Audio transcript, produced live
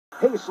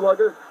Hey,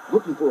 slugger,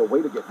 looking for a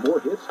way to get more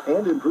hits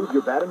and improve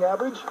your batting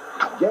average?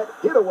 Get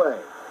Hit-Away.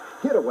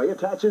 Hit-Away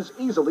attaches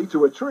easily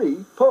to a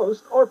tree,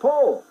 post, or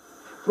pole.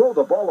 Throw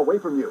the ball away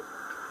from you.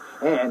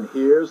 And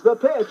here's the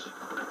pitch.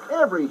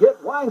 Every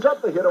hit winds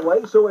up the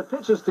Hit-Away so it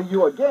pitches to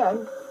you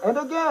again and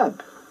again.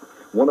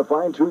 Want to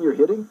fine-tune your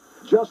hitting?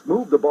 Just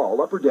move the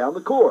ball up or down the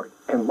court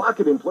and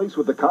lock it in place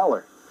with the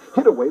collar.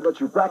 Hit-Away lets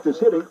you practice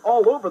hitting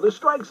all over the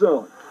strike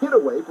zone.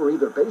 Hit-Away for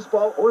either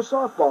baseball or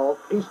softball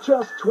is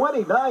just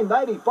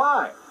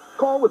 $29.95.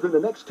 Call within the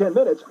next 10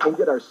 minutes and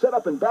get our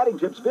setup and batting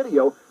tips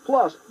video,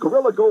 plus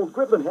Gorilla Gold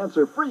Grip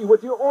Enhancer free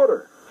with your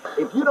order.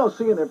 If you don't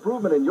see an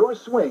improvement in your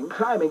swing,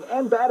 timing,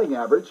 and batting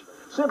average,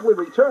 simply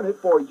return it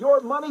for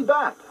your money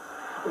back.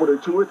 Order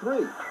 2 or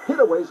 3.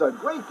 Hit-Away's a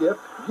great gift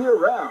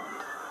year-round.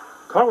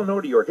 Call and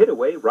order your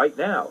Hit-Away right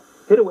now.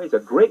 Hit-Away's a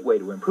great way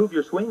to improve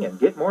your swing and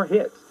get more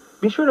hits.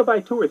 Be sure to buy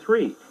 2 or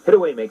 3.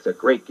 Hit-Away makes a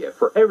great gift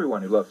for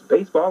everyone who loves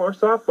baseball or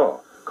softball.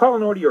 Call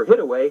and order your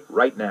Hit-Away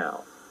right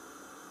now.